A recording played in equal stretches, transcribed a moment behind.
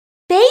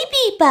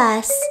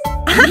BabyBus.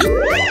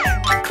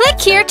 Click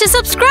here to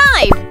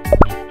subscribe.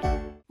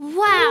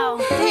 Wow,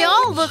 they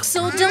all look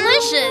so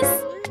delicious.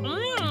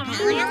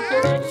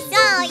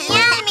 So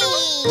yummy!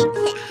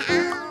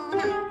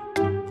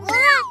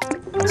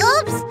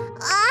 Oops!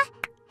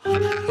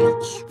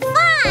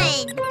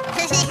 Fun!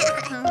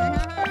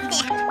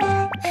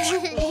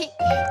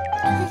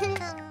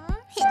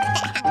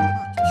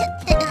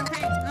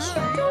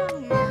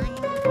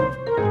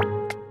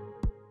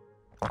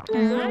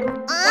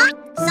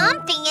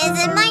 Something is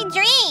in my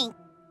drink.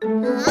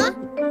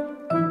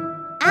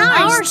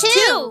 Ours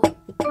too.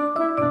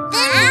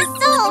 This is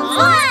so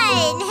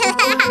fun!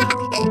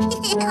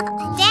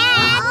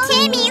 Dad,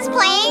 Timmy's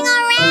playing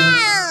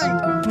around.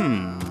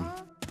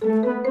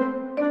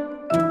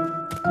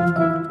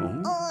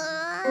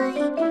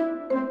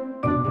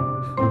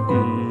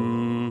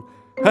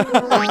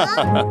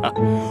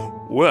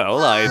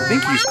 Well, I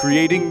think he's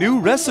creating new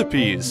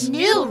recipes.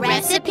 New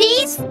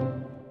recipes?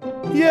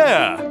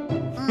 Yeah.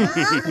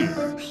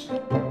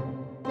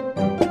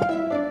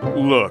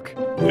 Look,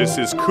 this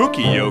is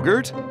cookie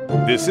yogurt.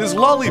 This is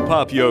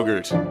lollipop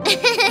yogurt.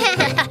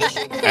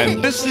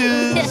 And this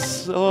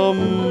is,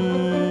 Marshmallow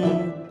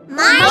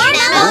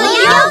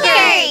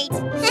yogurt!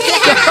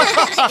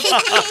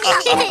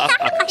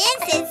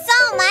 This is so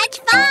much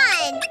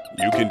fun!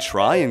 You can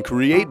try and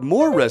create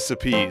more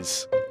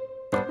recipes.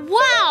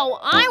 Wow,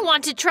 I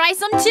want to try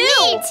some too.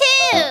 Me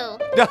too!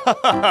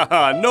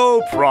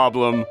 No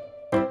problem.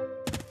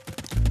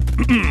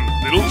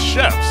 Little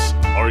chefs,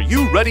 are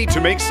you ready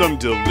to make some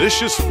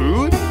delicious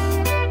food?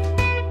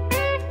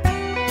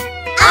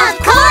 Of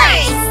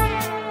course!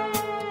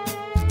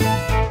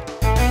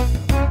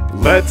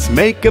 Let's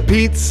make a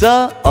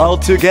pizza all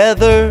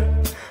together.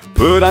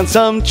 Put on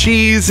some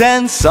cheese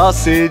and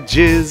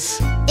sausages.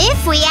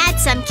 If we add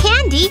some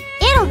candy,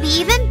 it'll be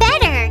even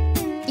better.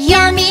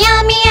 Yummy,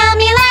 yummy,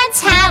 yummy, let's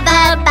have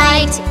a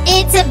bite.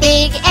 It's a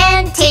big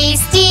and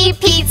tasty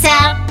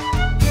pizza.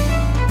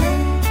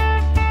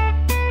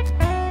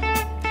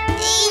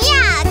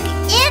 Yuck,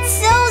 it's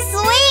so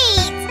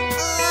sweet.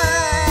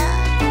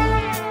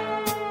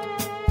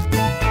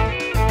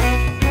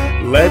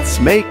 Let's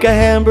make a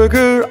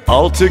hamburger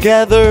all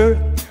together.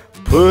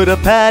 Put a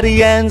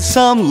patty and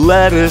some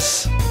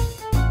lettuce.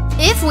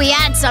 If we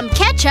add some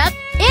ketchup,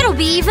 it'll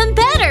be even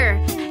better.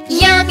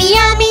 Yummy,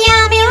 yummy,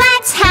 yummy,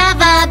 let's have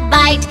a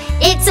bite.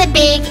 It's a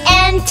big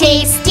and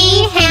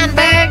tasty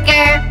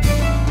hamburger.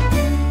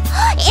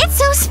 It's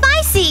so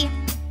spicy.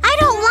 I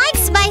don't like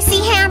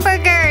spicy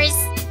hamburgers.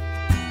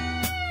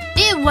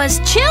 It was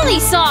chili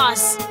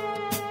sauce.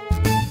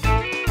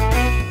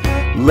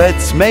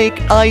 Let's make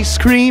ice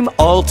cream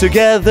all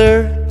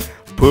together.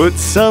 Put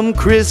some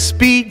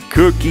crispy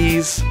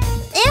cookies.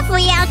 If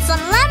we add some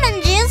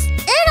lemon juice,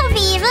 it'll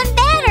be even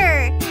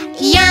better.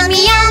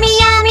 Yummy, yummy,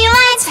 yummy,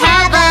 let's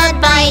have a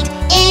bite.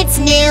 It's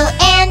new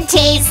and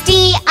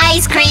tasty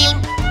ice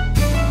cream.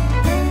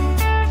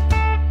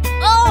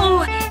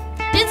 Oh,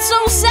 it's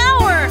so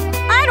sour.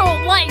 I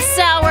don't like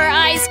sour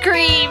ice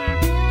cream.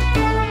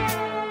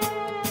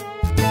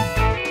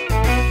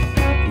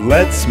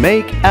 Let's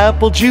make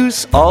apple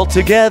juice all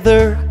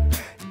together.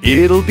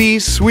 It'll be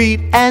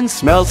sweet and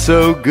smell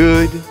so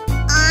good.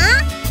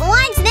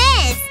 What's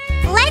this?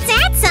 Let's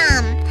add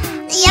some.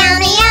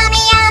 Yummy,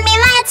 yummy, yummy,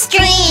 let's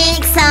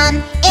drink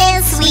some.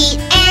 It's sweet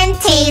and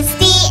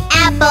tasty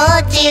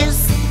apple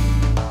juice.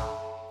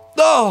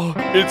 Oh,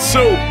 it's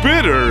so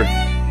bitter.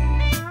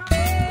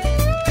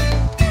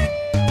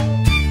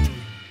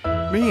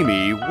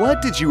 Mimi,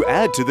 what did you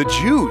add to the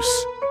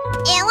juice?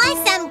 It was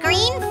some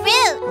green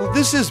fruit. Oh,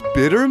 this is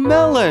bitter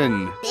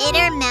melon.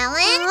 Bitter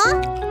melon?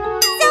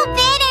 So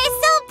bitter,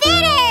 so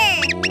bitter.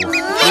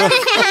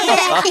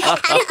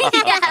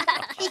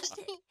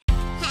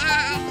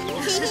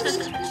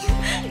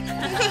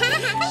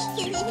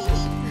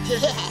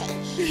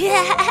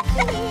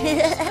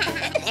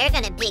 They're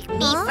gonna pick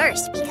me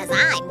first because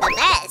I'm the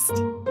best.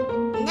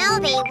 No,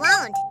 they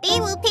won't. They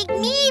will pick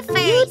me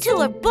first. You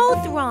two are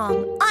both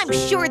wrong. I'm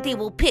sure they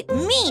will pick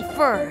me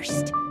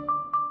first.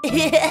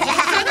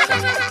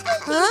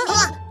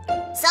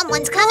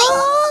 Someone's coming.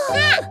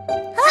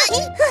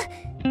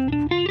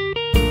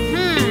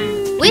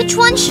 Which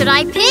one should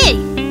I pick?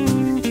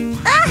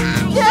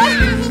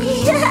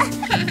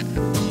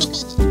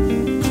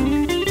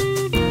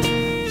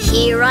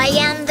 Here I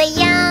am, the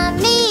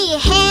yummy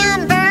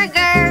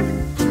hamburger.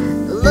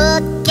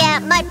 Look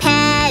at my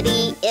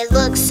patty, it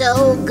looks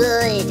so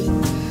good.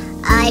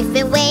 I've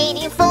been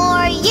waiting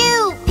for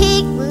you,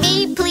 pick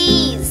me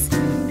please.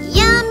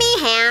 Yummy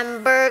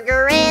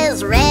hamburger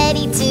is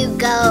ready to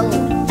go.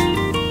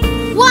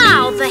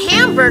 Wow, the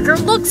hamburger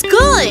looks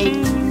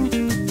good.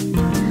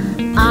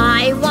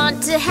 I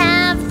want to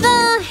have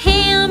the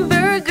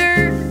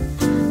hamburger.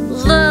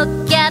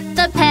 Look at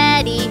the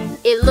patty,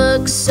 it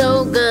looks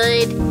so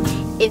good.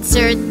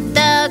 Insert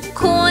the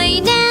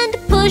coin and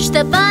push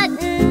the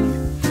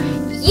button.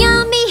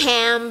 Yummy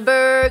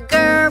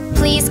hamburger,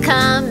 please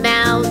come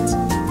out.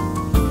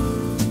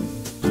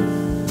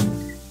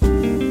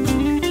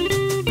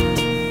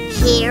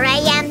 Here I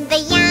am, the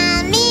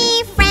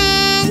yummy friend.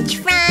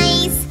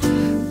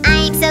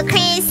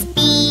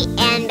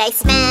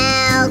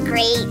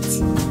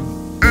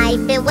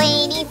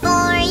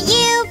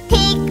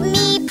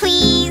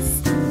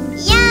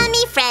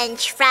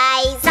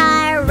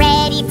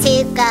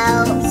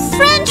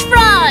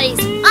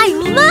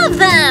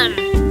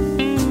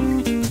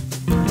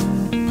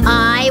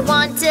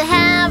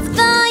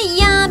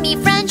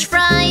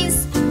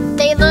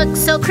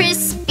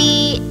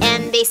 crispy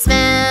and they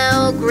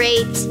smell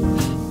great.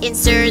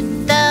 Insert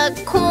the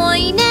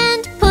coin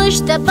and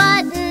push the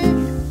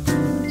button.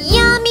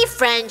 Yummy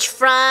French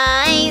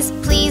fries,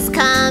 please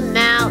come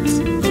out.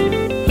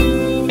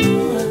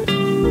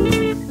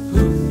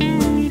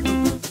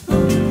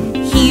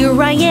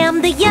 Here I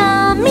am, the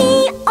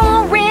yummy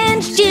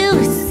orange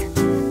juice.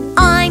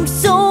 I'm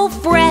so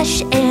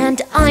fresh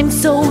and I'm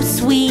so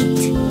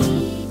sweet.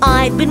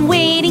 I've been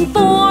waiting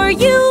for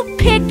you,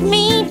 pick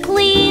me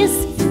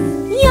please.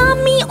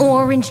 Yummy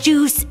orange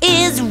juice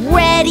is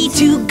ready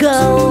to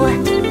go.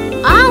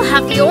 I'll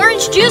have the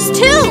orange juice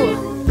too.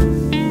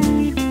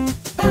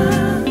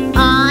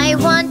 I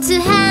want to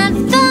have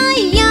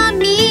the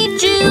yummy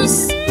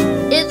juice.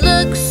 It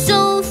looks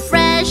so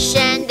fresh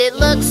and it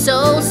looks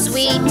so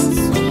sweet.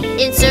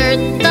 Insert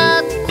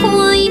the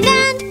coin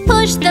and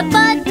push the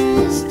button.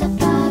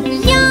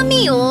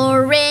 Yummy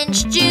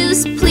orange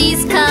juice,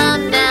 please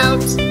come out.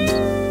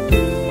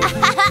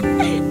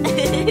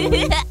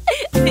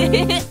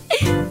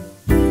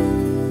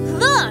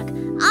 Look,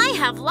 I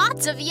have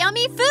lots of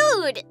yummy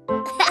food.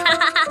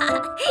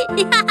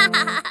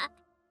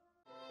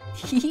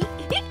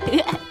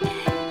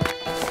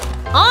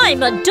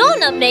 I'm a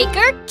donut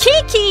maker,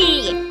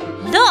 Kiki.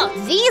 Look,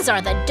 these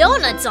are the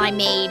donuts I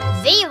made.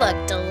 They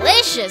look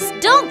delicious,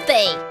 don't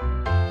they?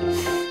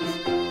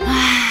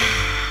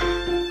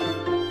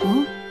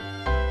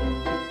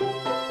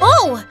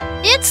 Oh,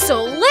 it's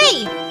so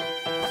late.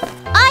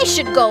 I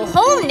should go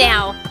home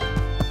now.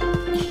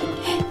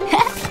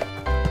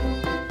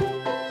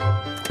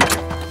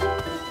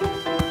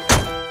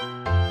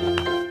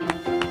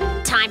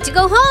 Time to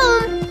go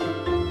home.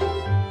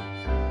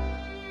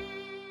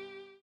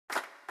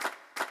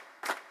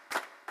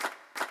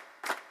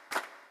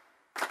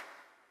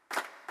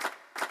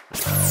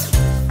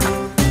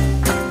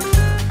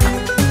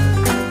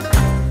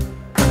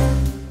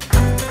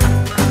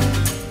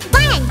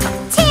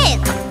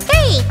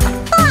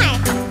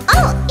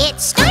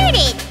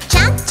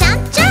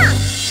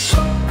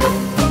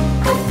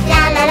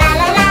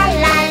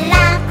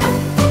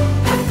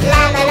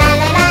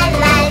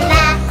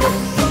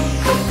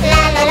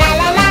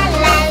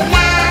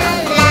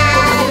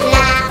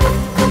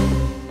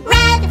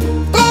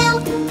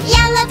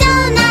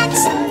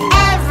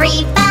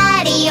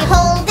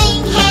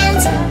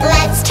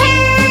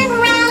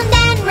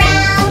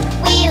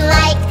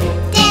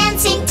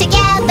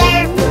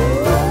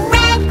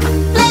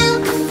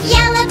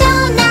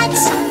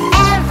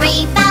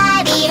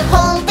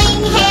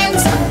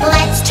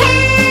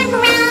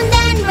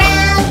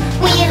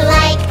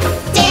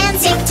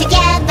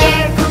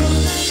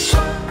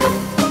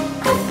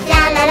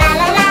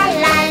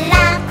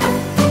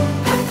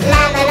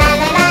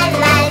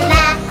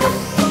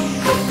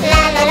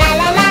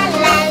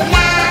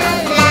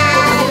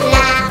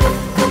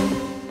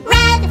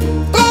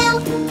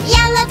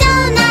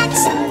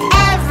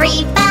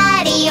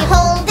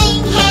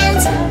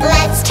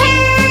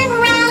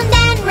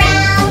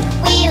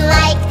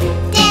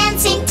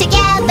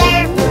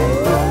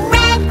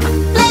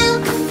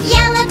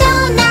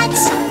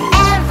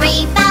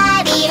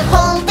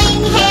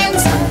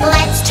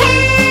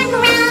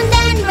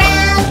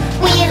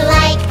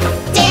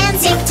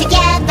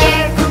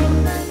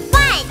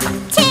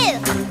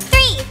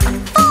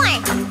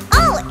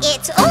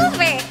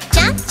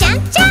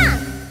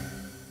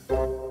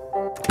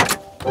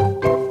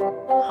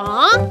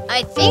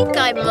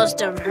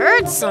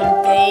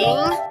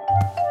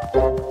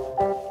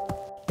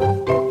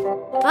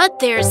 But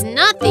there's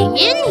nothing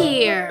in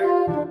here.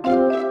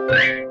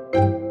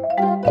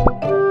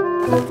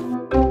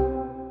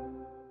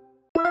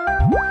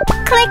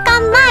 Click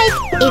on like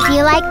if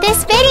you like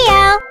this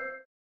video.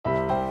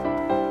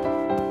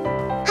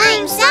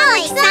 I'm so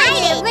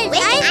excited.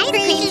 Which ice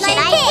cream should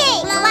I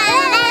pick?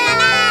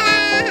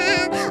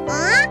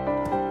 Huh?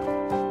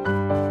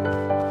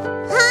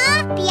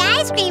 The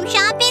ice cream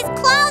shop is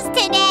closed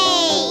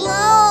today.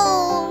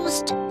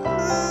 Closed.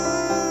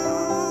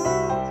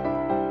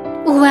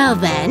 Well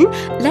then,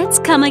 let's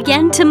come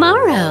again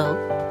tomorrow.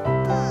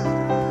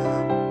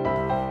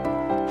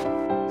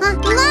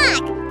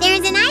 Look!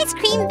 There's an ice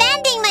cream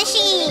vending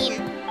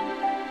machine!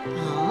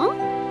 Huh?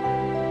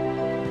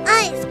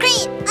 Ice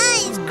cream!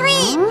 Ice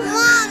cream!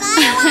 Mom, I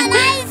want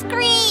ice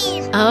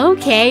cream!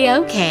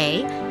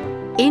 Okay.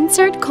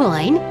 Insert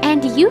coin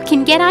and you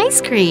can get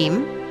ice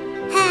cream.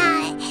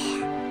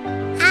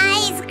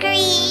 Ice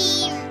cream!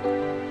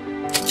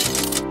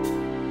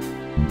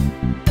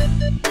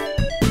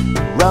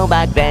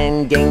 Robot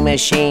vending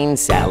machine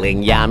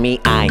selling yummy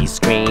ice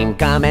cream.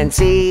 Come and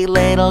see,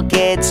 little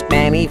kids,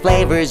 many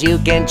flavors you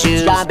can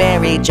choose.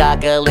 Strawberry,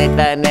 chocolate,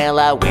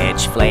 vanilla,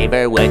 which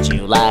flavor would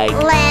you like?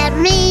 Let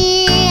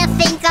me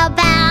think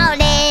about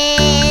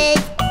it.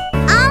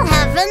 I'll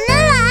have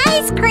vanilla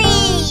ice cream!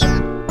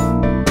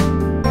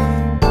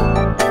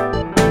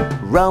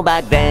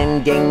 Robot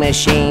vending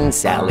machine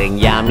selling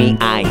yummy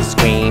ice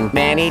cream.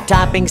 Many Many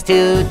toppings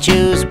to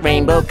choose,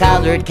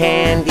 rainbow-colored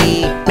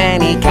candy,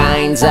 many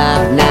kinds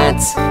of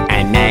nuts,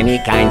 and many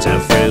kinds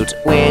of fruit.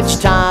 Which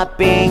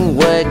topping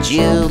would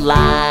you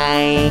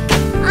like?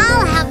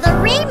 I'll have the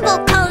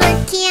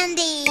rainbow-colored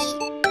candy.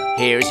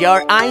 Here's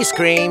your ice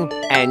cream.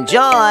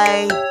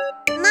 Enjoy!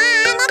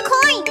 Mom, a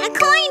coin,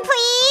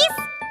 please.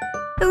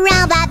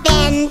 Robot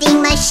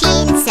vending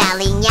machine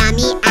selling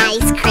yummy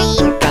ice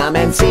cream. Come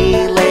and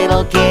see,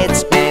 little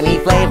kids, many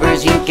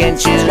flavors you can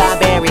choose.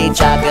 Strawberry,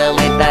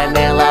 chocolate,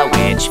 vanilla,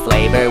 which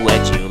flavor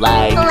would you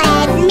like?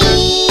 Let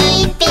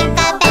me think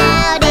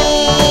about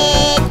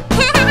it.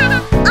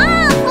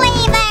 All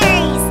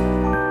flavors.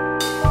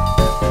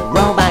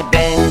 Robot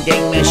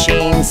vending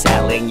machine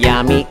selling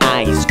yummy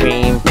ice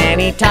cream.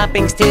 Many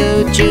toppings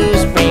to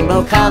choose,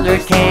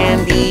 rainbow-colored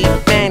candy,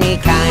 many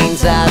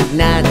kinds of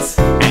nuts,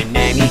 and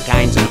many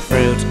kinds of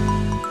fruit.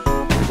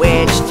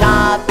 Which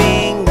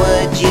topping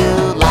would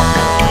you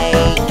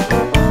like?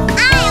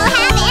 I'll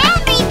have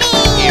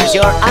everything. Here's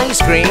your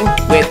ice cream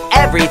with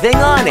everything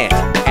on it.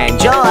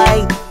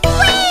 Enjoy!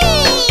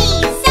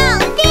 Whee! So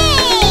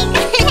big!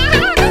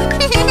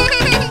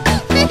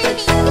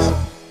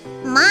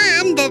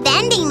 Mom, the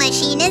vending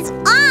machine is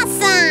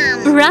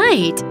awesome!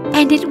 Right,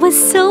 and it was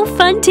so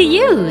fun to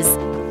use.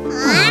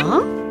 Huh?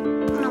 Aw.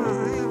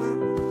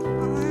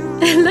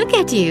 Look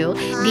at you.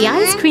 The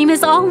ice cream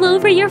is all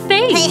over your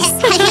face.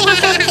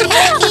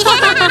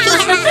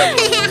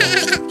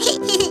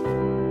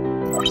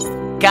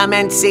 Come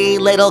and see,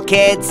 little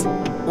kids.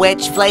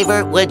 Which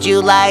flavor would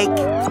you like?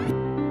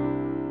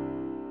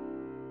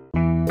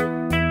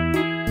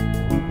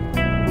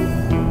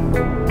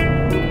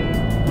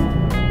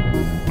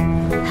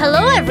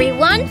 Hello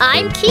everyone,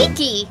 I'm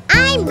Kiki.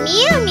 I'm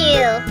Mew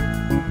Mew.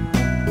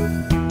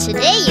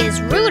 Today is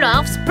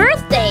Rudolph's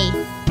birthday.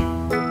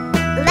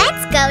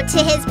 Let's go to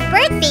his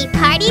birthday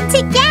party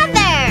together.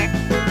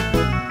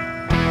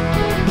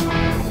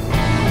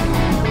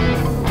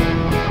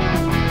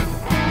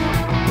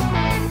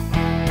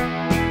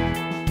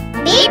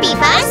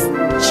 BabyBus,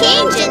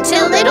 change into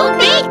little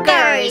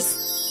bakers.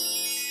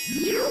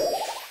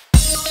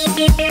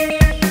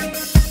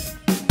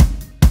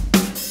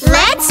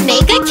 Let's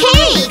make a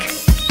cake.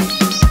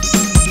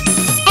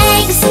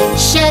 Eggs,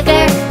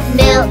 sugar,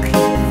 milk,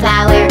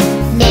 flour,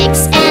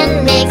 mix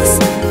and mix,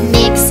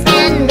 mix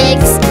and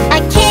mix. A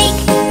cake,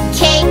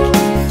 cake,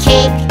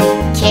 cake,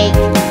 cake.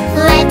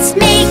 Let's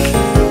make.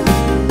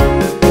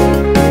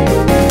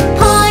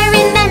 Pour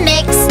in the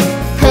mix,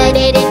 put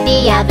it in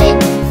the oven.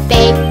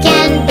 Bake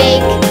and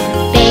bake,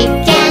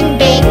 bake and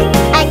bake.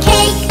 A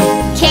cake,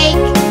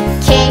 cake,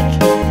 cake,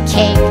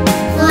 cake.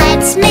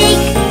 Let's make.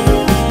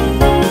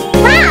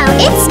 Wow,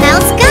 it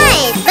smells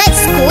good! Let's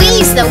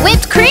squeeze the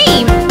whipped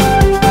cream.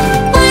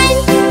 1,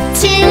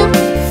 2,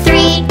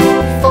 3,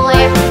 4.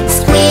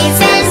 Squeeze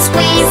and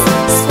squeeze,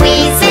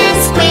 squeeze and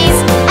squeeze.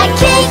 A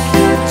cake,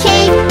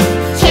 cake,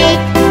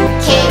 cake,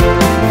 cake.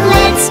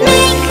 Let's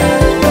make.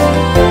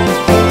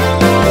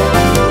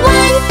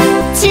 1,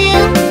 2,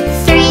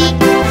 3,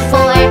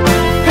 4.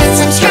 Put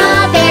some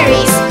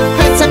strawberries,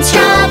 put some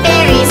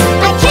strawberries.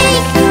 A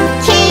cake,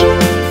 cake,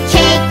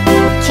 cake,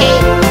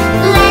 cake.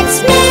 Let's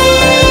make.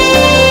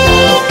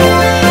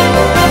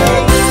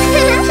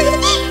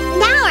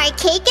 Now our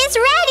cake is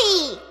ready.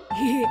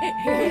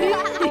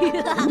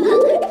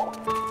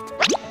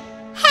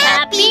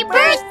 Happy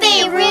birthday,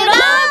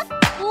 Rudolph!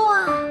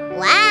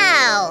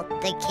 Wow,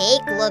 the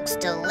cake looks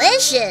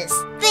delicious.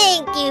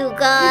 Thank you,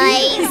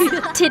 guys.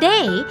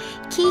 Today,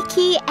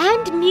 Kiki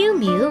and Mew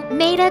Mew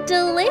made a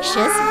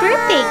delicious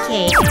birthday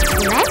cake.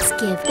 Let's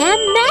give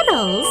them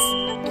medals.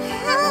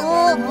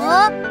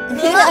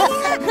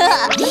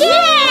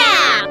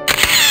 Yeah!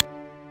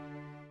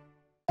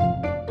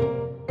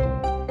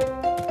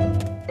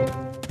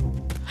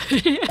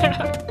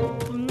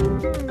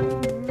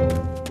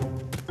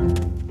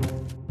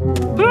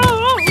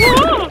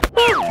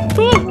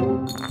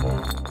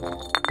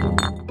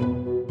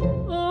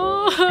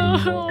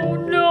 Oh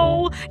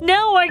no,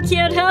 now I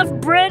can't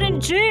have bread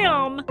and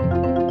jam.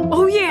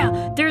 Oh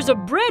yeah, there's a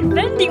bread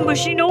vending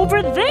machine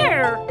over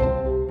there.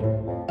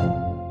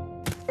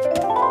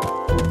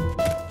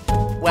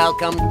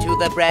 Welcome to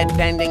the bread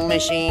vending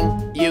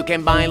machine. You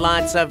can buy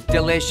lots of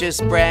delicious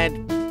bread.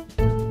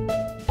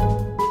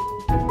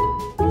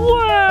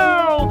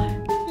 Wow,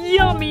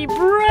 yummy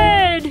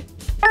bread.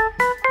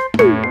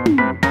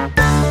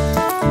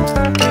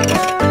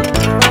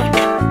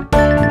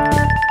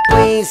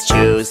 Please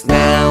choose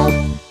now.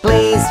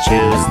 Please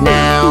choose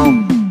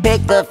now.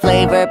 Pick the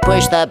flavor,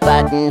 push the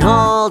button,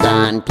 hold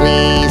on,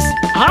 please.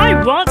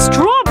 I want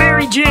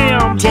strawberry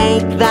jam.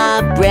 Take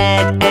the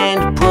bread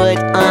and put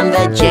on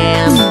the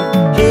jam.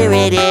 Here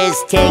it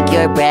is, take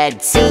your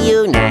bread. See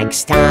you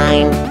next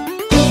time.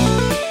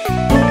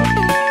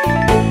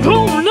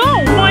 Oh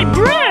no, my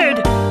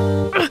bread!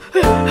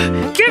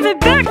 Give it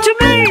back to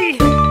me!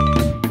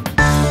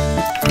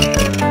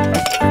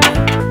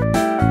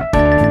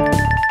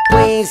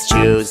 Please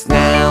choose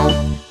now.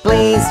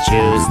 Please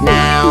choose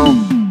now.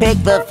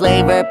 Pick the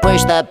flavor,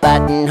 push the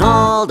button,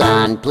 hold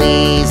on,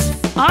 please.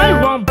 I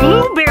want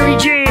blueberry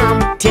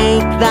jam.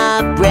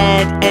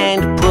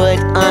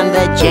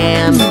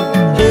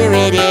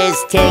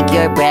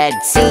 bread.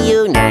 See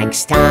you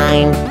next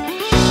time.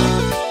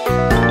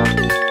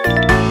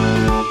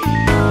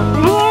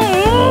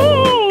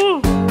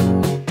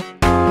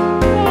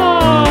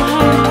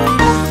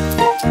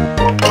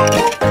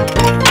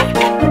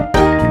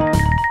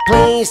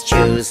 Please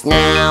choose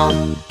now,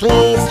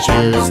 please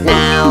choose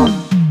now.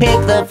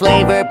 Pick the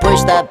flavor,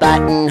 push the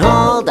button,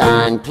 hold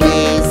on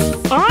please.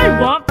 I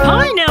want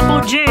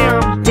pineapple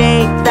jam.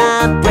 Take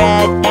the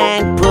bread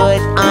and put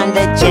on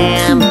the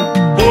jam.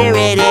 Here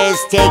it is,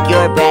 take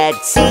your bread,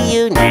 see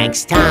you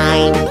next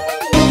time.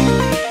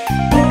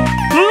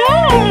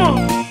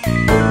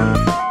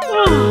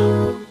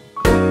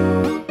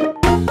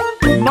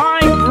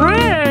 My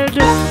bread.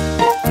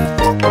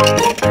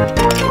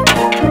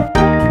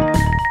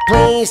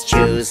 Please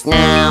choose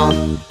now,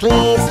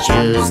 please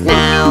choose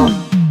now.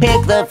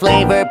 Pick the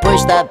flavor,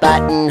 push the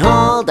button,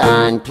 hold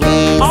on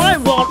please. I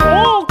want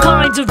all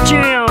kinds of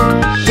jam.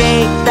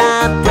 Take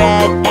the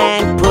bread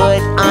and put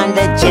on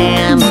the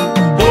jam.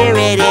 Here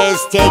it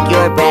is, take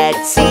your bread,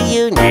 see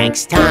you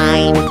next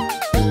time.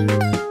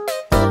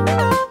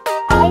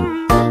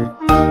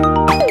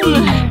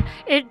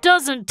 It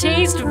doesn't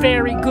taste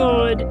very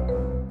good.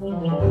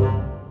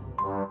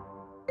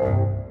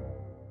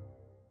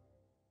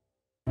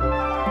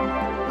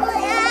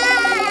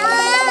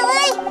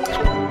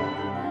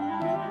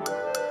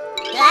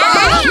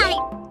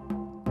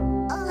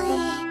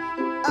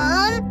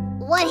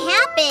 What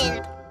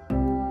happened?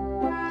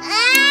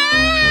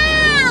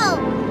 Ow!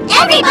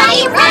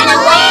 Everybody run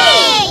away!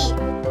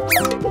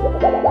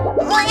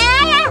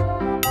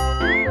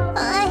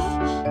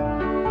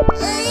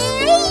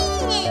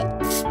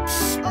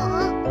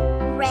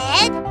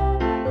 Red?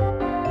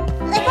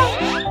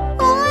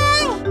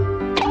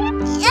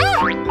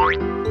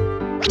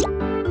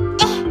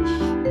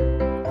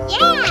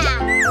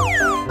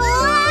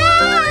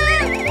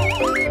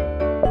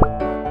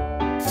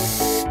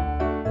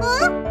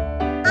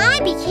 I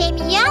became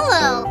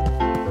yellow.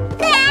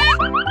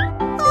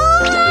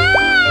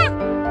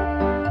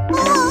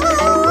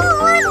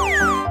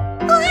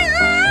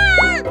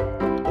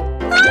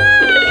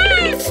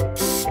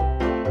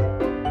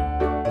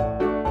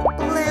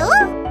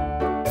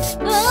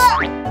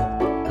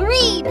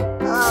 Green.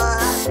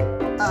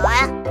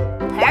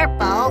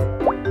 Purple.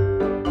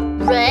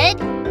 Red,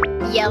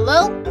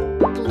 yellow,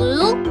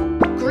 blue,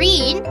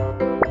 green,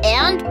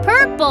 and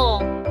purple.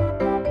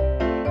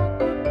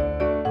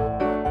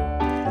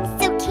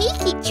 So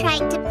Kiki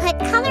tried to put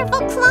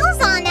colorful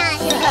clothes on us.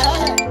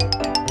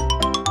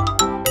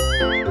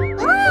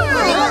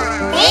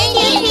 Thank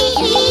you,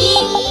 Kiki.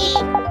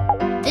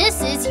 This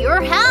is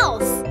your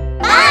house.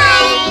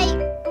 Bye.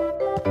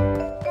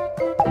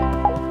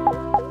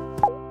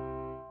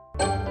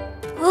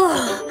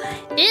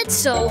 It's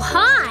so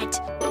hot.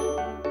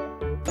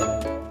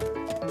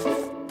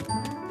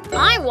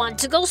 I want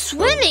to go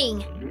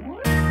swimming.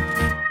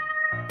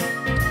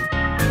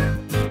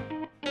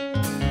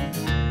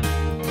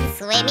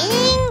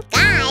 Swimming?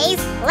 Guys,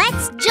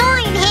 let's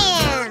join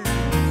him!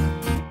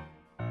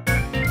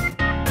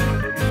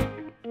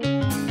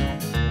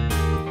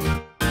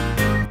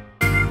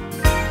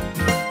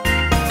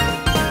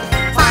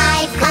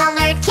 5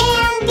 colored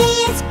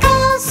candies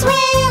go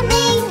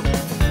swimming.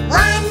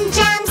 One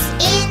jumps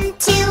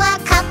into a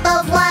cup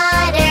of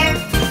water.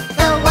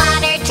 The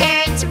water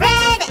turns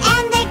red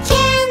and the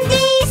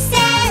candy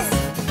says,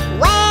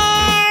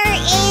 "Where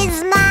is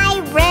my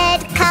red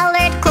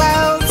colored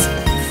clothes?"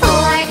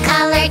 4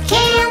 colored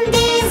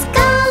candies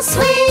go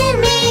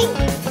swimming.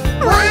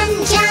 One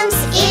jumps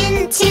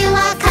into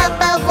a cup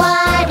of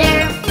water.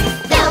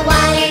 The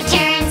water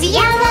turns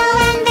yellow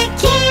and the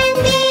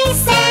candy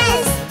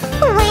says,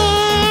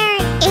 "Where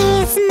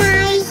is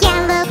my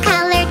yellow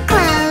colored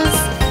clothes?"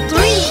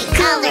 3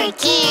 colored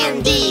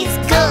candies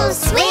go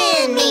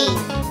swimming.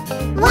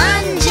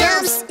 One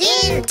jumps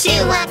into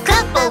a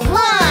cup of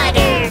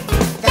water.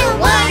 The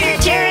water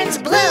turns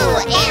blue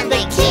and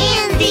the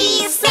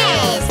candy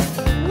says,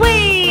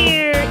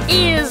 Where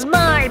is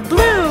my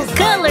blue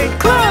colored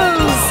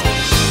clothes?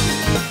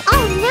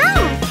 "Oh no!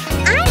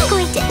 I'm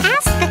going to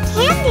ask the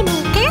candy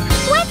maker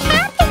what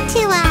happened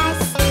to us."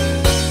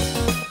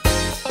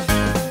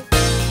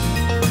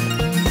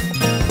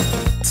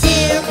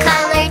 2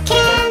 colored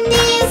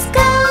candies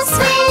go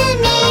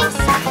swimming.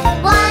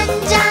 One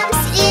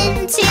jumps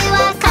into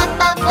a cup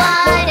of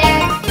water.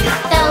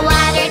 The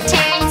water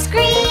turns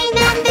green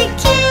and the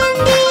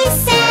candy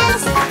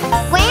says,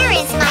 "Where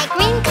is my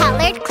green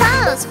colored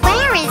clothes?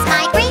 Where is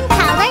my green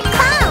colored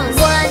clothes?"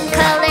 1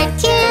 colored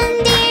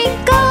candy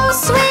goes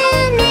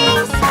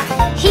swimming.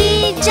 He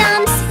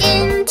jumps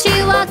into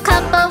a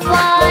cup of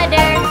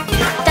water.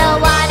 The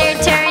water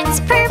turns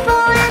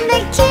purple and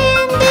the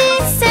candy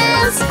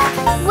says,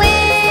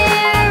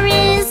 "Where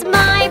is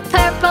my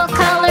purple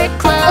colored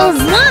clothes?"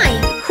 Oh my!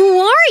 Who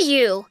are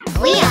you?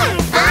 We are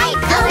 5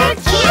 colored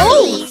Oh,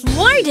 candies.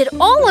 why did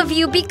all of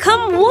you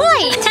become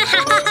white?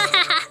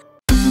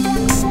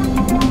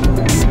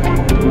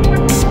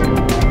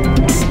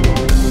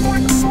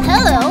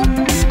 Hello,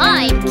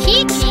 I'm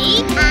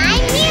Kiki.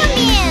 I'm Mew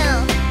Mew.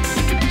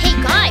 Hey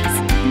guys,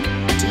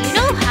 do you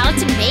know how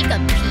to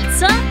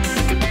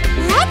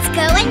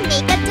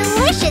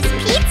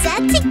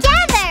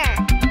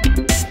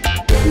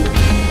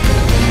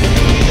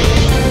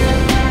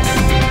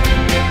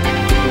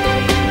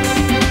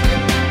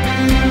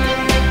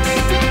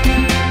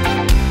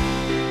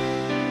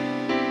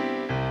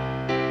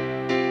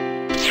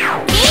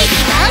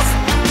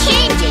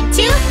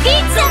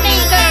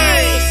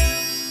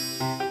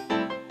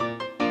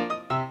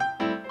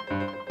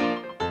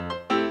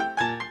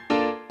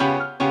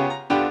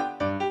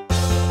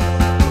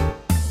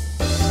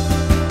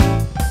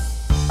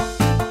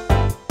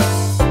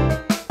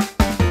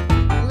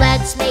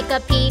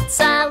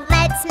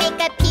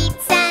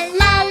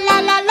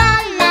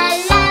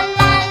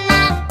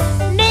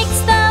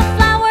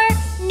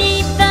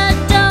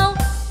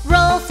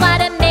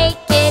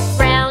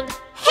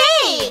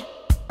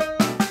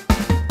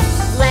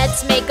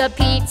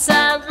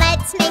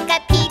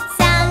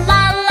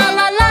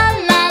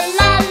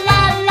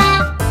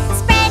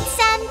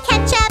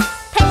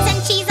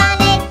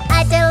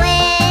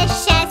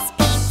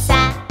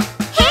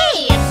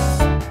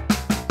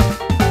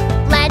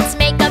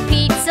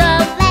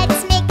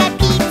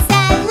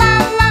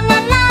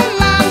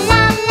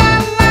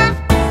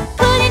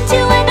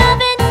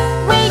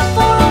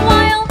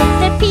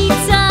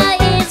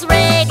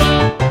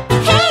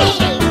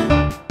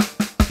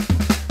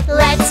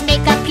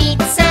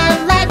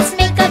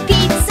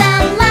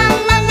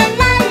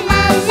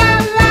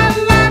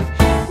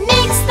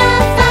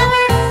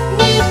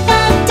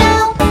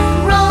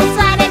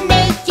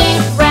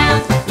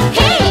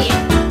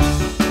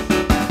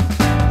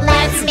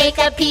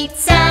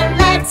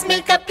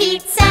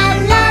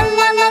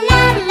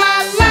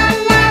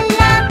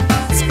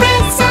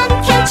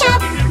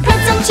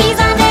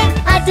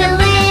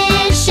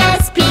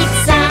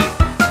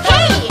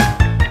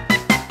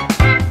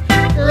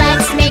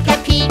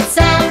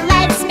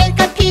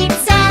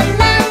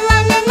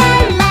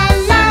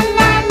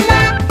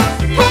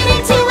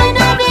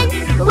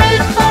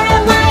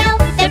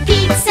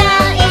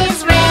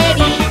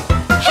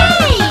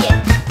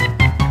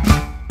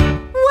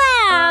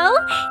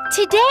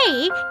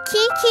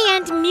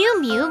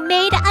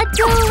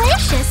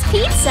Delicious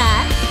pizza!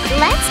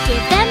 Let's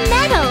give them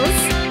medals!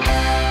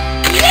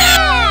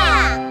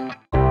 Yeah!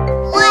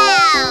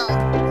 Wow!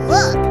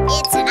 Look,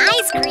 it's an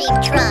ice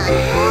cream truck.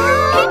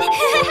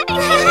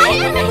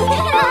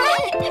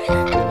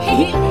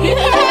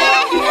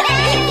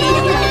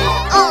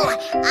 Oh,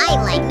 I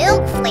like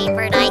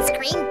milk-flavored ice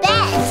cream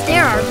best.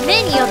 There are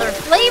many other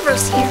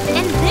flavors here,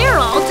 and they're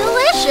all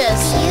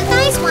delicious. Do you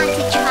guys want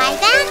to try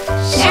them?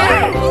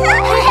 Sure.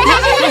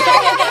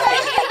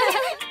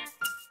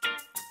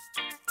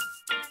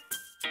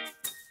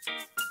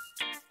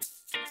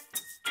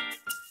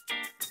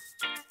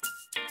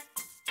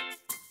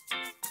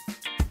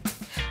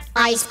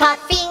 Ice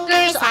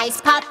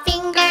pop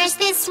fingers,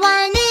 this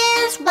one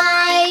is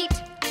white.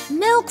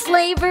 Milk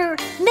flavor,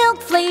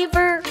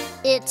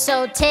 it's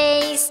so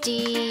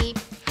tasty.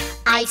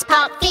 Ice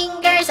pop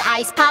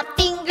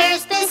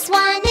fingers, this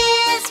one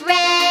is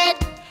red.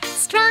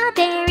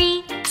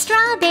 Strawberry,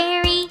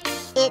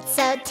 It's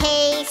so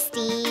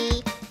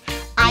tasty.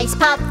 Ice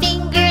pop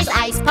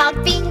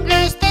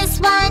fingers, this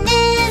one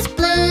is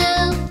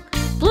blue.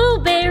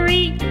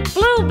 Blueberry,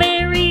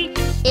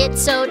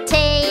 it's so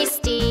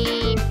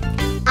tasty.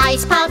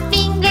 Ice pop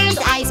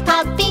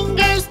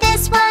fingers,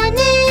 this one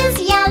is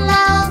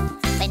yellow.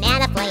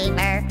 Banana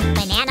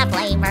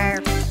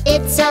flavor,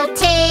 it's so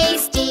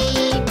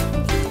tasty.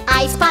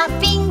 Ice pop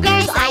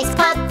fingers,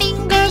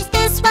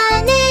 this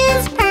one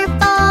is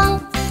purple.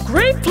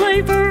 Grape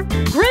flavor,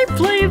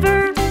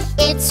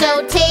 It's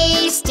so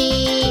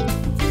tasty.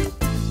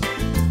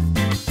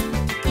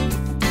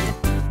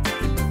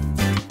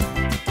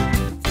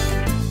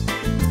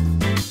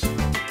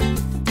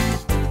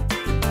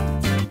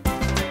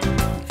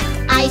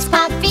 Ice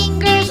pop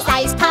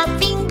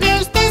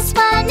fingers, this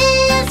one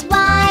is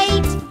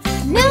white.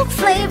 milk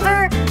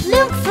flavor,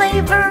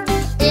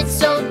 It's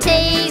so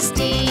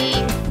tasty.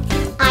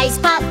 Ice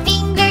pop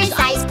fingers,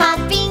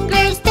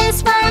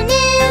 this one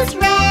is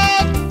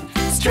red.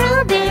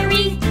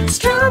 strawberry,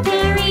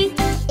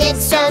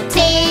 It's so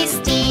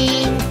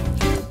tasty.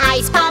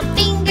 Ice pop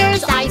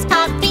fingers,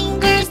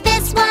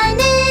 this one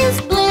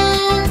is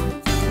blue.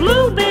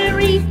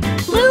 blueberry,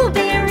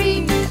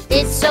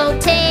 It's so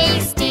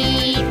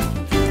tasty.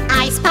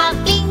 Ice pop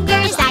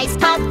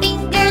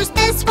fingers,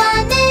 this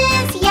one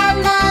is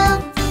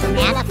yellow.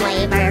 Banana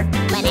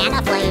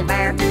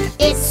flavor,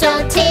 it's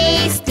so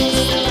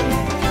tasty.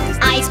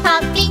 Ice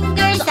pop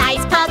fingers,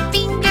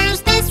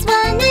 this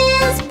one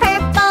is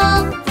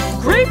purple.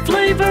 grape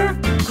flavor,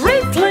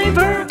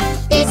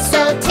 It's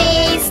so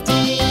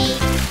tasty.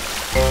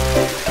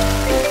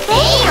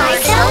 They are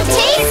so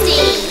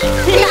tasty.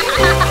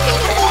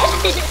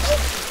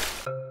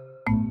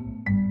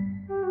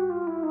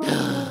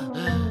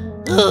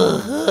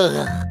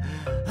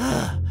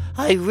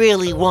 I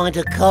really want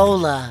a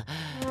cola.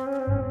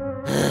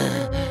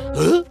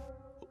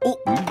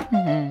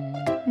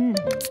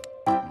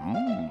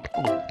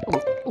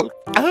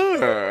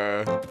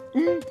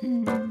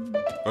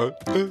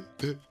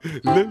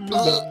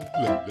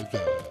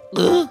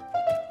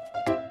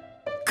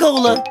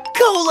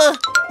 Cola!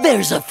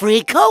 There's a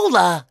free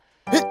cola!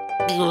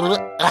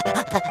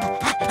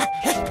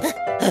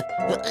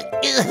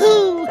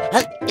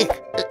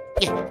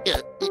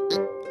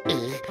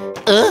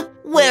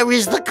 Where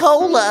is the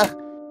cola?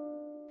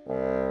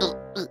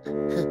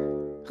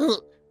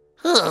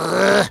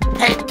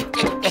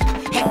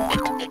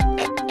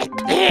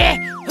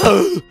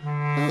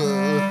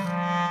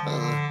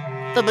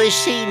 The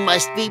machine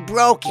must be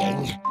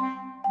broken.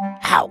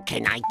 How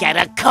can I get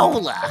a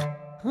cola?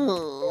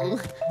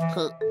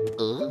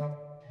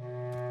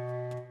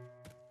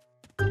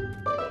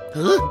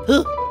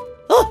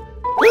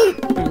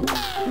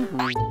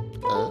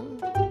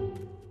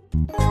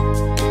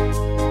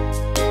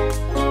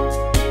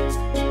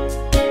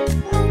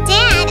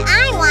 Dad,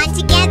 I want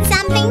to get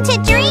something to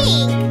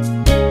drink.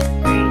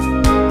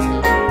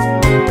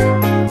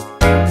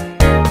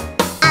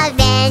 A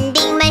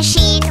vending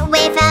machine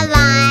with a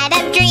lot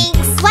of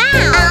drinks. Wow!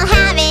 I'll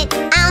have it,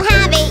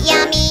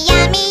 yummy,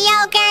 yummy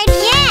yogurt.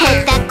 Yeah!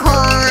 Put the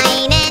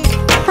coin in,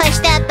 push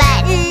the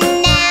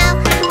button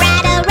now.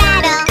 Rattle,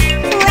 rattle,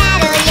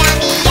 rattle,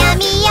 yummy,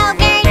 yummy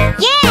yogurt.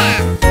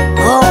 Yeah!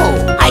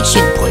 Oh, I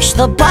should push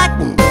the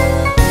button.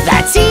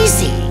 That's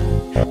easy.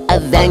 A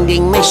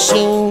vending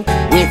machine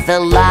with a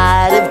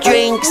lot of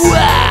drinks.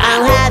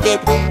 Wow.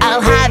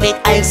 I'll have it,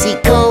 icy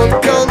cold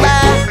cola.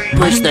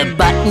 Push the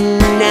button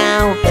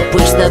now,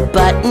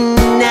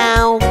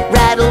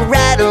 Rattle,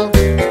 rattle,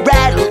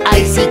 rattle,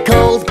 icy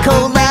cold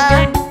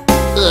cola.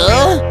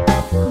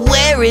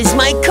 Where is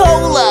my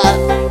cola?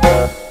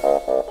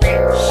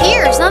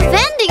 Here's a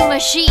vending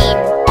machine.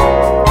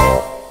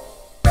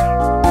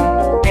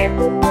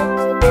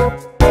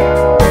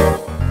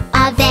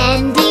 A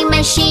vending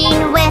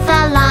machine with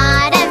a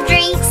lot of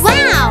drinks.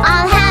 Wow!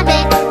 I'll have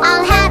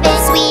it,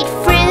 sweet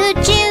fruit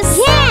juice.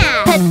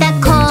 Yeah! Put the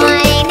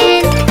coin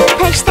in,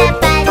 push the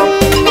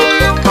button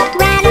now.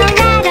 Rattle,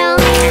 rattle,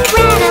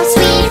 rattle,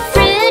 sweet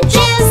fruit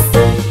juice.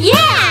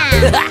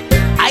 Yeah!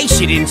 I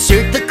should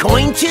insert the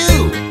coin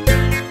too.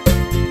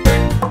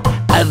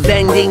 A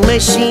vending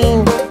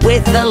machine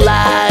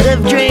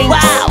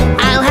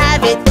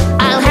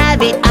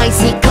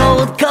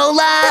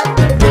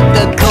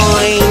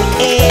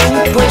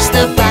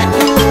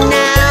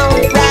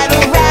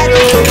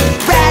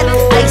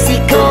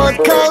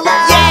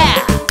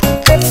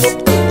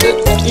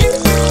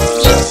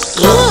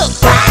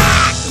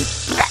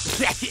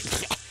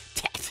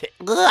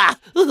Dad,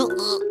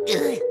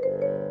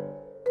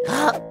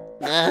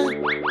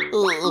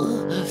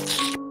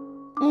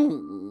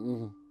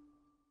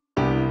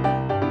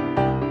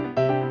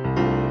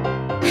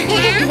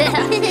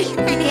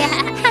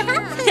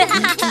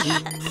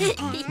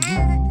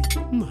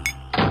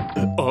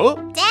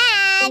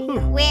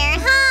 we're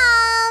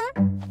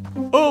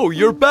home. Oh,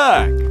 you're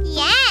back.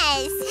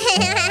 Yes.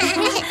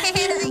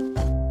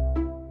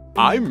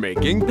 I'm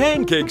making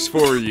pancakes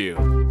for you.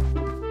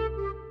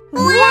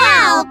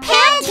 Wow,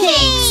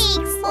 pancakes!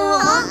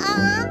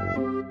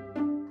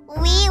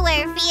 We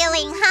were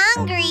feeling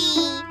hungry.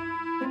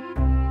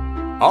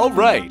 All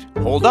right,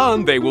 hold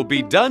on. They will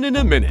be done in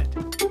a minute.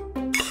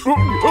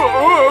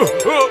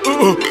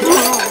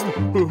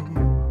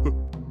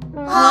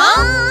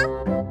 Huh?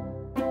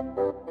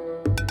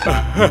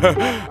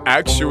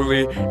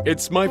 Actually,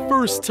 it's my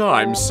first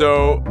time,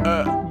 so...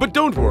 but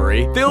don't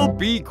worry, they'll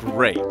be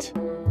great.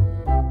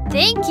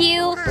 Thank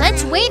you.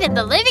 Let's wait in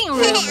the living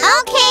room.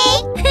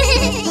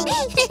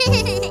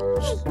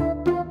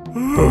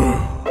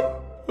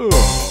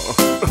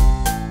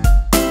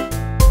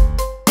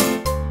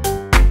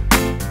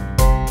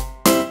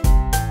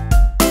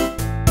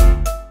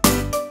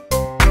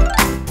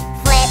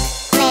 Flip,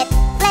 flip,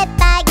 flip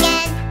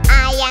again.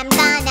 I am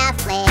gonna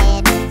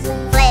flip.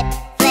 Flip,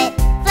 flip,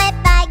 flip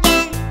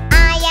again.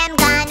 I am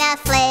gonna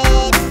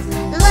flip.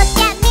 Look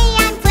at me,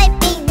 I'm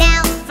flipping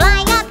now.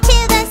 Flying up to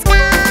the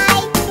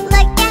sky.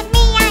 Look at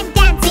me, I'm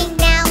dancing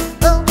now.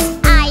 Oops,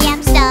 I am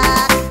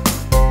stuck.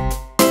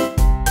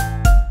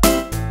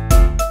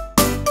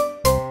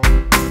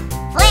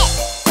 Flip,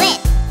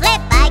 flip,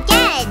 flip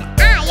again.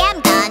 I am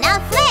gonna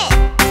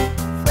flip.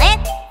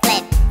 Flip,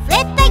 flip,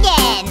 flip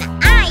again.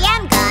 I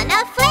am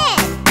gonna flip.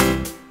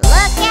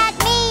 Look at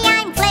me,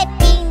 I'm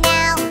flipping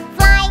now.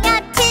 Flying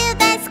up to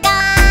the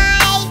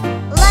sky.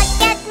 Look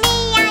at me,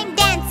 I'm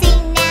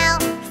dancing now.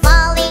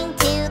 Falling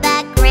to the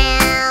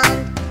ground.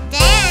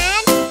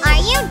 Dad,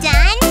 are you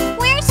done?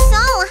 We're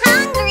so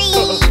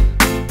hungry.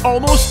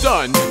 Almost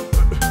done.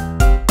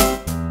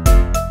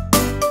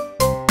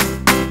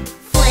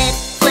 Flip,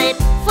 flip,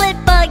 flip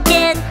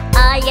again.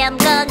 I am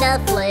gonna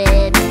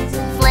flip.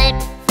 Flip,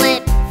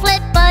 flip,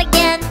 flip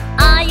again.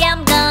 I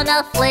am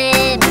gonna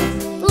flip.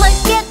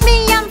 Look at me,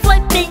 I'm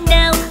flipping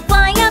now.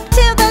 Flying up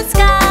to the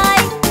sky.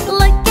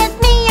 Look at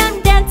me,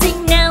 I'm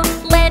dancing now.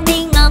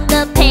 Landing on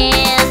the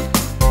pan.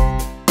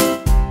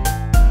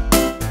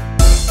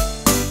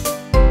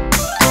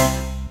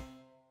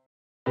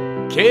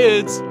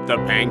 Kids, the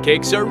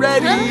pancakes are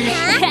ready.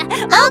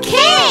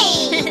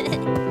 Okay.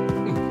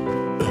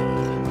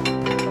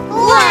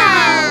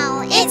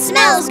 Wow, it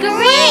smells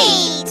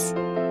great.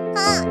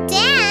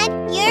 Dad,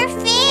 your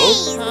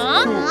face.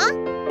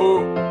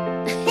 Oh.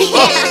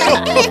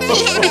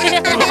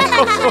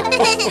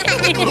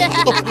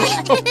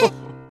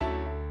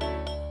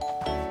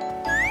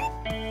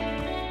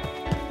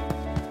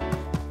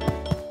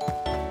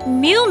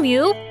 Mew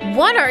Mew,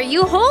 what are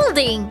you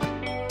holding?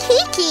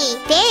 Kiki,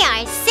 they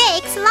are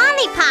 6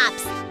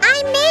 lollipops.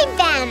 I made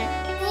them.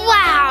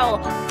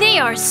 Wow, they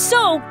are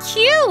so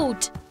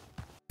cute!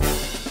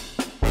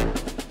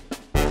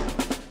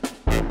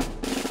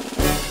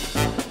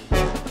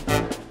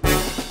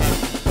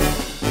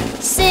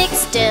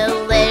 6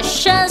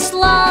 delicious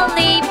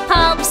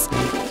lollipops,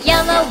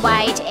 yellow,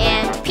 white,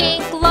 and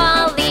pink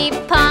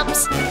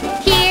lollipops.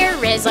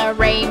 Here is a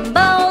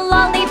rainbow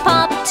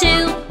lollipop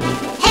too.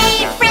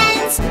 Hey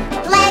friends,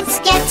 let's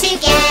get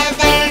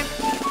together.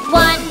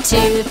 1,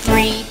 2,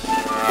 3.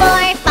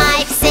 4,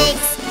 5,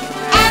 6.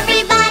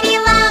 Everybody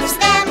loves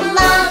them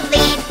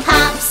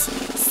lollipops.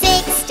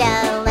 6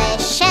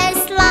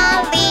 delicious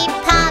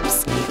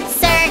lollipops.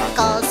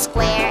 Circle,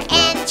 square,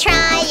 and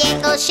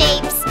triangle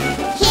shapes.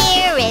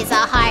 Here is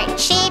a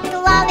heart-shaped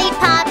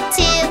lollipop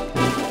too.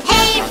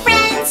 Hey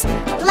friends,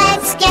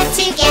 let's get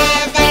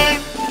together.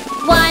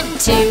 1,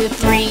 2,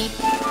 3.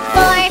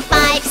 4,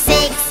 5,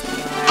 6.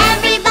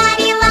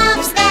 Everybody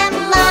loves them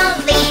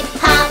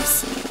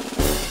lollipops.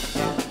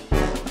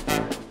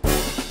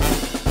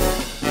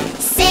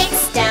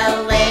 6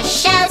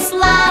 delicious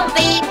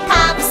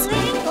lollipops.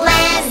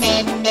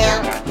 Lemon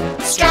milk,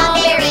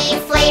 strawberry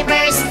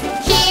flavors.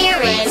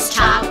 Here is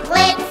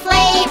chocolate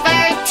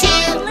flavor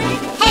too.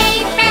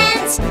 Hey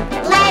friends,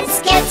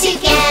 let's get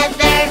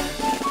together.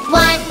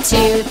 1,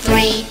 2,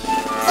 3.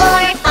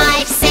 4,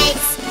 5,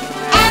 6.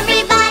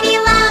 Everybody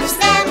loves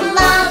them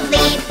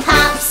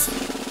lollipops.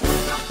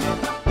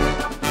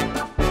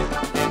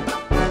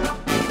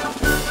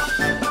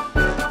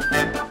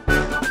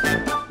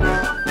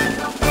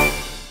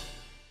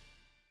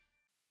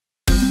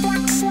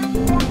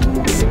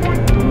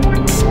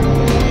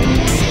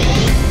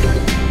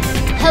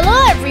 Hello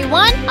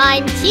everyone,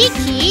 I'm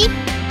Kiki.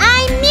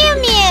 I'm Mew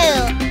Mew.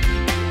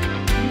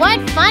 What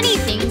funny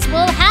things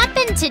will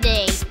happen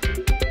today?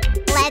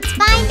 Let's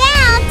find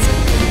out.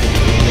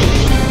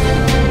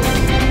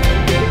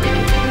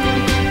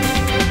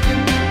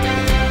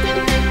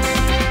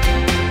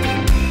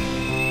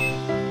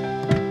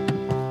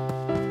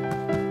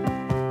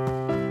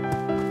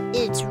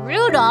 It's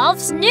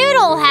Rudolph's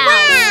Noodle House.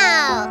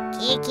 Wow!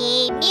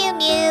 Kiki, Mew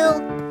Mew.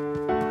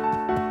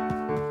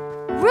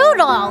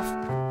 Rudolph,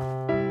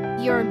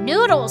 your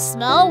noodles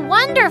smell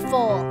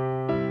wonderful.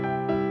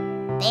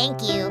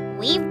 Thank you.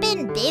 We've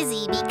been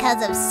busy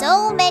because of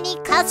so many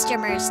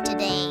customers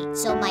today,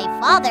 so my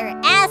father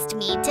asked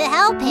me to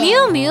help him.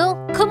 Mew Mew,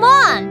 come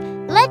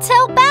on, let's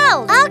help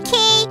out.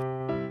 Okay.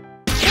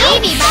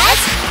 BabyBus,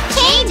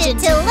 change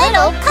into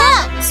little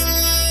cups.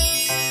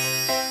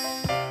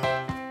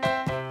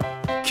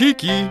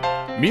 Kiki,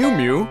 Mew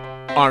Mew,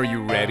 are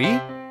you ready?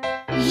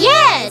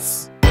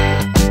 Yes!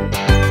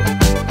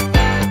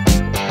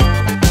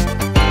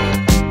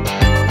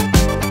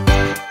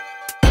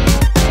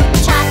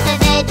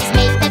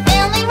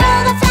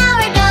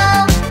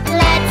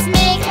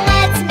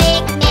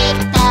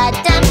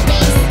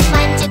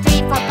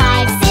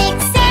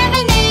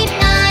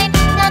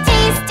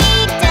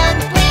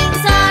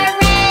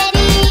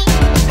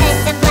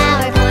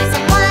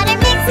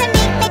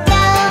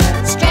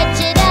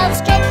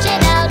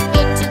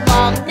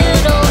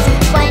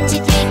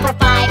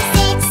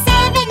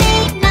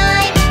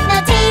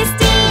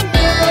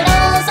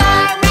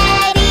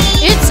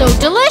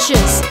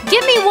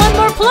 Give me one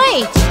more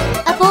plate.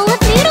 A bowl of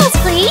noodles,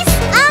 please.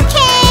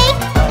 Okay.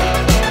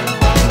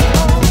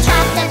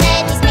 Chop the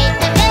veggies, make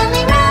the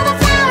filling, roll the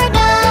flour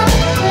dough.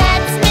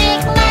 Let's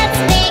make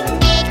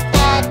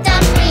the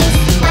dumplings.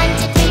 1,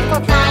 2, 3,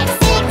 4, 5,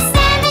 6,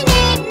 7,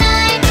 8,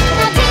 9.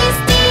 Now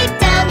tasty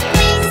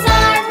dumplings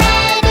are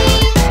ready.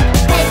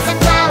 Put some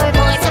flour,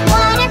 pour some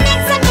water,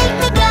 mix and make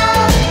the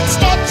dough.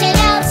 Stretch it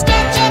out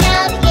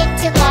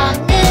into long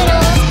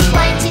noodles.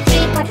 1, 2,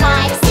 3, 4,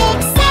 5,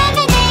 6,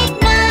 7,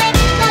 8, 9.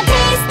 Now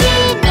tasty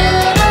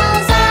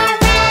noodles are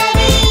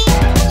ready.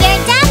 Your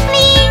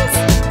dumplings.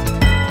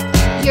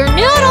 Your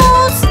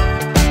noodles.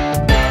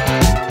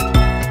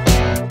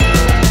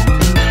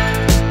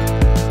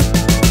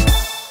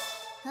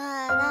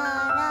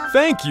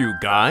 Thank you,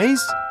 guys.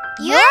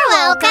 You're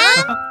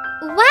welcome.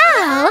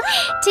 Wow!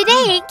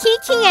 Today,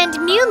 Kiki and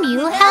Mew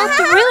Mew helped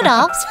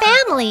Rudolph's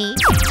family.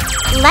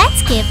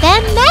 Let's give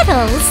them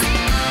medals.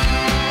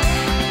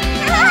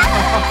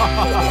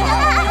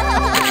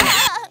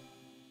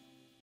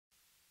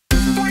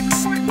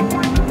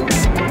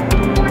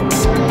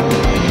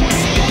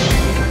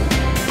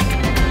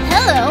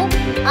 Hello,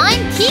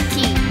 I'm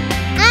Kiki.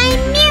 I'm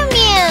Mew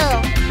Mew.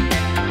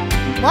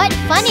 What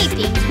funny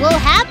things will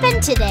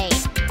happen today?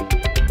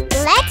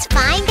 Let's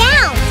find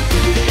out.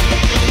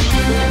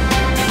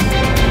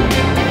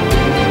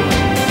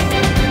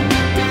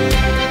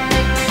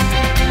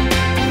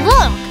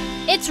 Look,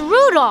 it's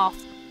Rudolph.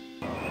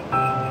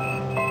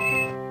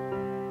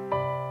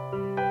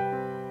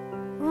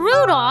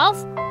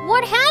 Rudolph,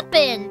 what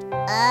happened?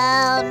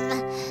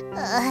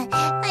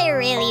 I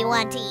really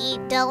want to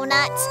eat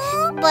donuts,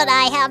 but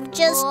I have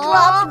just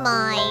dropped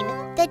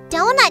mine. The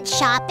donut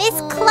shop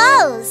is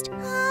closed,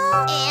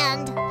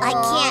 and I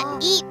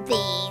can't eat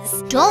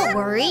these. Don't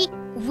worry,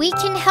 we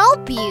can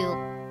help you.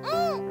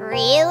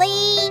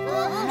 Really?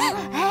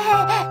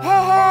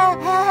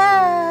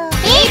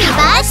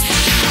 BabyBus,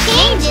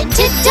 change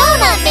into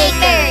donut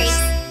makers.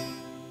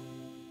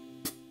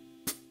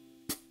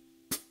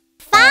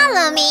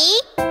 Follow me.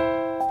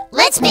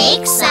 Let's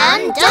make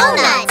some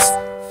donuts.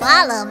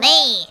 Follow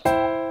me.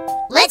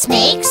 Let's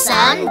make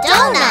some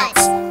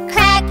donuts.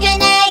 Crack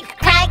an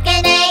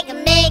egg,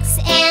 mix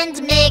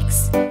and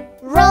mix.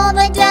 Roll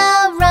the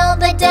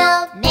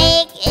dough,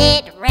 make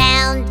it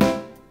round.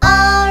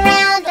 All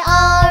round,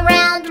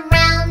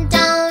 round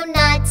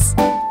donuts.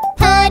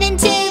 Put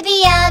into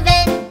the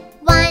oven,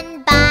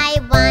 one by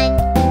one.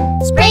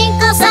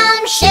 Sprinkle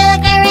some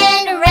sugar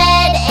in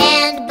red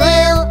and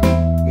blue.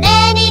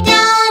 Many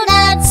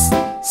donuts,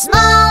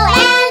 small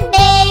and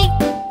big.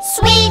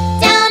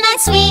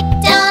 Sweet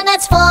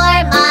donuts for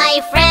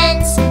my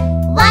friends.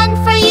 One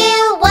for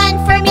you, one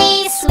for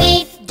me,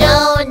 sweet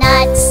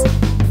donuts.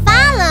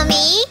 Follow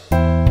me.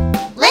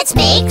 Let's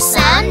make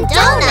some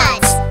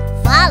donuts.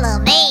 Follow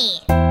me.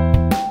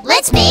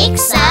 Let's make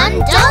some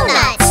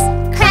donuts.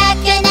 Crack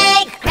an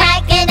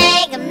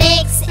egg,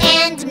 mix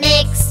and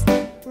mix.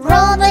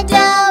 Roll the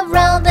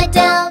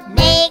dough,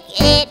 make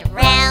it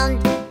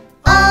round.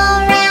 All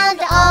round,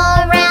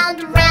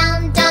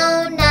 round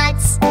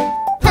donuts.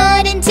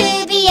 Put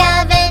into the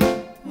oven,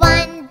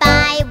 one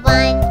by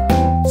one.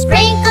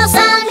 Sprinkle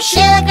some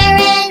sugar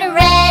in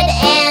red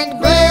and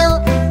blue.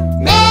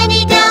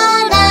 Many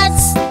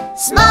donuts,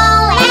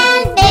 small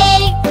and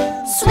big.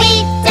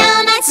 Sweet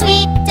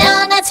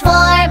donuts for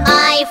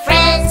my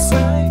friends.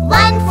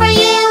 One for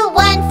you,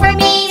 one for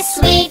me,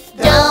 sweet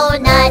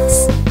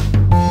donuts.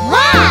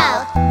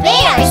 Wow,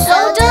 they are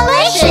so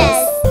delicious.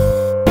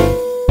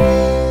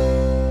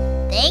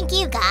 Thank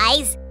you,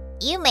 guys.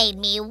 You made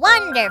me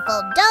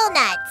wonderful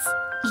donuts.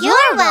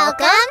 You're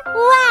welcome.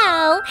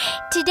 Wow!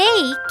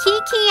 Today,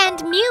 Kiki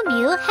and Mew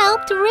Mew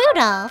helped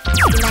Rudolph.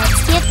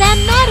 Let's give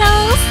them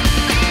medals.